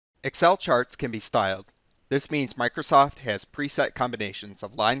Excel charts can be styled. This means Microsoft has preset combinations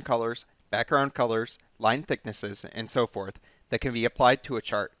of line colors, background colors, line thicknesses, and so forth that can be applied to a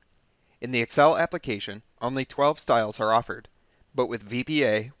chart. In the Excel application, only 12 styles are offered, but with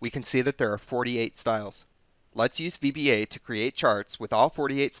VBA, we can see that there are 48 styles. Let's use VBA to create charts with all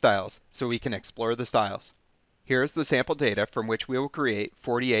 48 styles so we can explore the styles. Here is the sample data from which we will create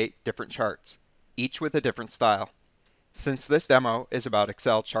 48 different charts, each with a different style. Since this demo is about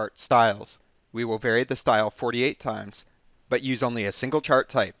Excel chart styles, we will vary the style 48 times, but use only a single chart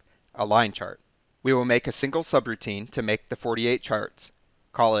type, a line chart. We will make a single subroutine to make the 48 charts.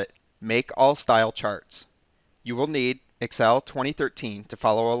 Call it Make All Style Charts. You will need Excel 2013 to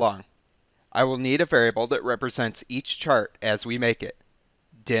follow along. I will need a variable that represents each chart as we make it.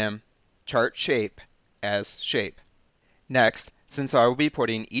 Dim chart shape as shape. Next, since I will be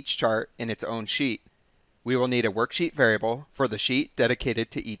putting each chart in its own sheet, we will need a worksheet variable for the sheet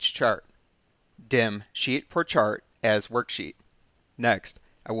dedicated to each chart. Dim sheet for chart as worksheet. Next,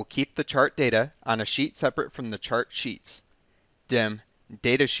 I will keep the chart data on a sheet separate from the chart sheets. Dim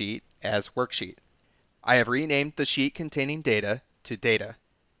data sheet as worksheet. I have renamed the sheet containing data to data.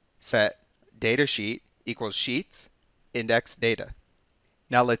 Set data sheet equals sheets index data.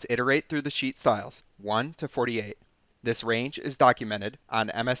 Now let's iterate through the sheet styles 1 to 48. This range is documented on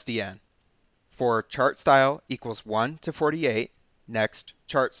MSDN. For chart style equals 1 to 48, next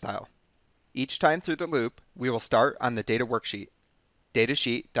chart style. Each time through the loop, we will start on the data worksheet,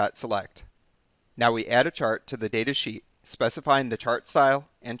 datasheet.select. Now we add a chart to the data sheet, specifying the chart style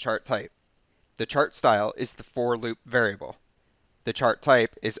and chart type. The chart style is the for loop variable. The chart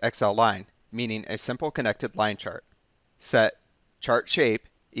type is Excel line, meaning a simple connected line chart. Set chart shape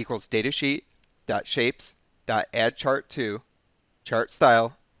equals datasheet.shapes.addChart2, chart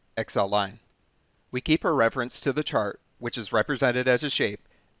style, Excel line. We keep a reference to the chart, which is represented as a shape,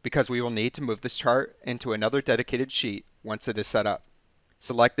 because we will need to move this chart into another dedicated sheet once it is set up.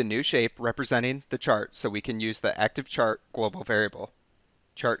 Select the new shape representing the chart so we can use the active chart global variable,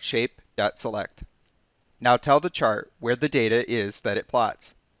 chartShape.select. Now tell the chart where the data is that it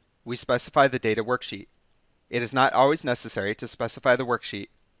plots. We specify the data worksheet. It is not always necessary to specify the worksheet,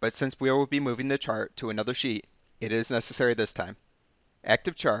 but since we will be moving the chart to another sheet, it is necessary this time.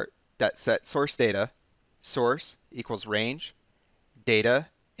 Active chart.set source data, source equals range, data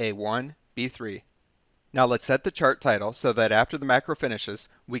A1, B3. Now let's set the chart title so that after the macro finishes,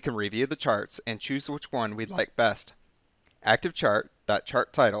 we can review the charts and choose which one we like best. Active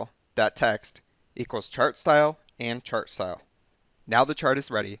chart.charttitle.text equals chart style and chart style. Now the chart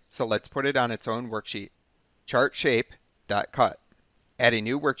is ready, so let's put it on its own worksheet. Chart shape.cut. Add a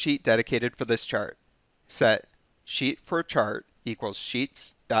new worksheet dedicated for this chart. Set sheet for chart equals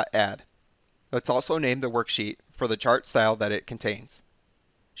sheets.add. Let's also name the worksheet for the chart style that it contains.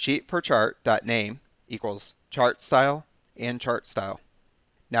 Sheet for chart.name equals chart style and chart style.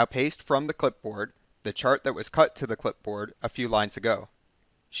 Now paste from the clipboard the chart that was cut to the clipboard a few lines ago.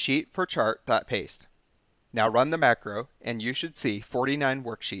 Sheet for chart.paste. Now run the macro and you should see 49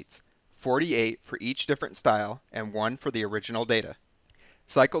 worksheets, 48 for each different style and 1 for the original data.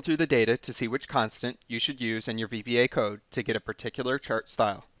 Cycle through the data to see which constant you should use in your VBA code to get a particular chart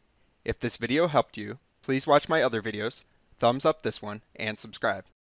style. If this video helped you, please watch my other videos, thumbs up this one, and subscribe.